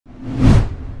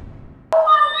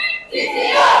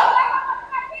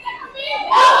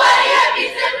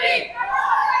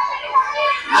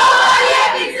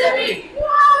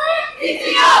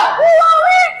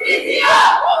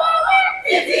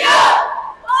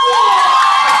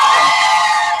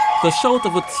The shout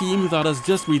of a team that has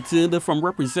just returned from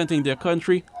representing their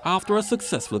country after a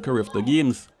successful Carifta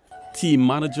Games. Team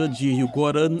manager Jehue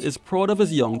Gordon is proud of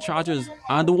his young chargers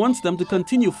and wants them to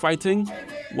continue fighting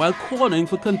while calling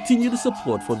for continued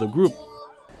support for the group.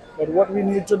 But what we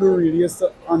need to do really is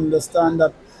to understand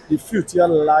that the future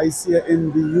lies here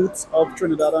in the youth of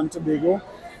Trinidad and Tobago,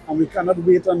 and we cannot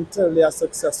wait until they are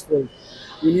successful.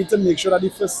 We need to make sure that the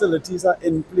facilities are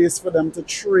in place for them to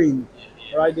train.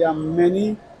 Right? There are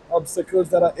many obstacles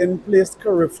that are in place.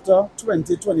 Carifta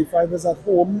 2025 is at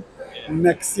home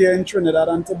next year in Trinidad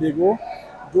and Tobago.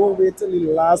 Don't wait till the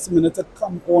last minute to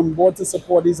come on board to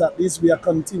support these athletes. We are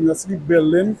continuously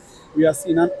building. We are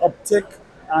seeing an uptick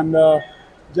and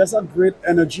just a great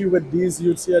energy with these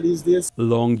youths here these days.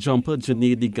 Long jumper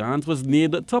Janae De Gannes was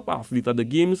named top athlete at the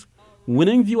Games,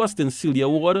 winning the Austin Celia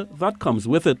Award that comes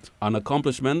with it, an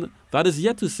accomplishment that is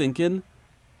yet to sink in,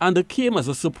 and it came as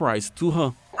a surprise to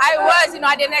her.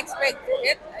 I didn't expect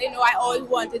it. I always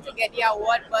wanted to get the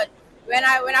award, but when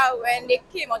they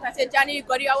came out and said, "Janae, you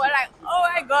got the award," like, oh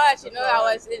my gosh,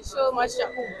 I was in so much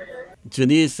shock.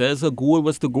 Janae says her goal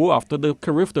was to go after the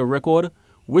Carifta record,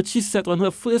 which she set on her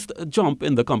first jump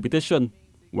in the competition,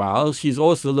 while she's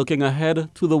also looking ahead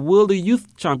to the World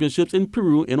Youth Championships in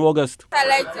Peru in August. I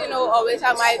like to always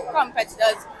have my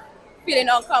competitors feeling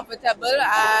uncomfortable,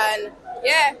 and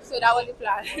yeah, so that was the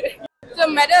plan. So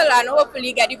medal and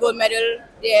hopefully get the gold medal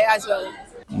there as well.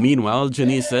 Meanwhile,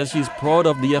 Janae says she's proud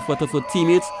of the effort of her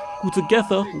teammates who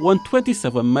together won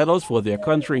 27 medals for their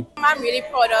country. I'm really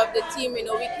proud of the team. We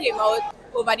came out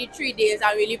over the 3 days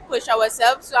and really pushed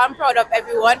ourselves. So I'm proud of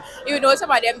everyone. Even though some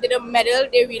of them didn't medal,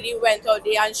 they really went out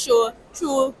there and showed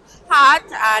true heart,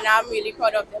 and I'm really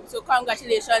proud of them. So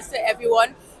congratulations to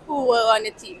everyone who were on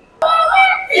the team.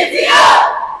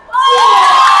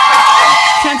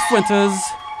 Fuentes,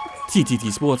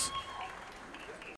 TTT Sports.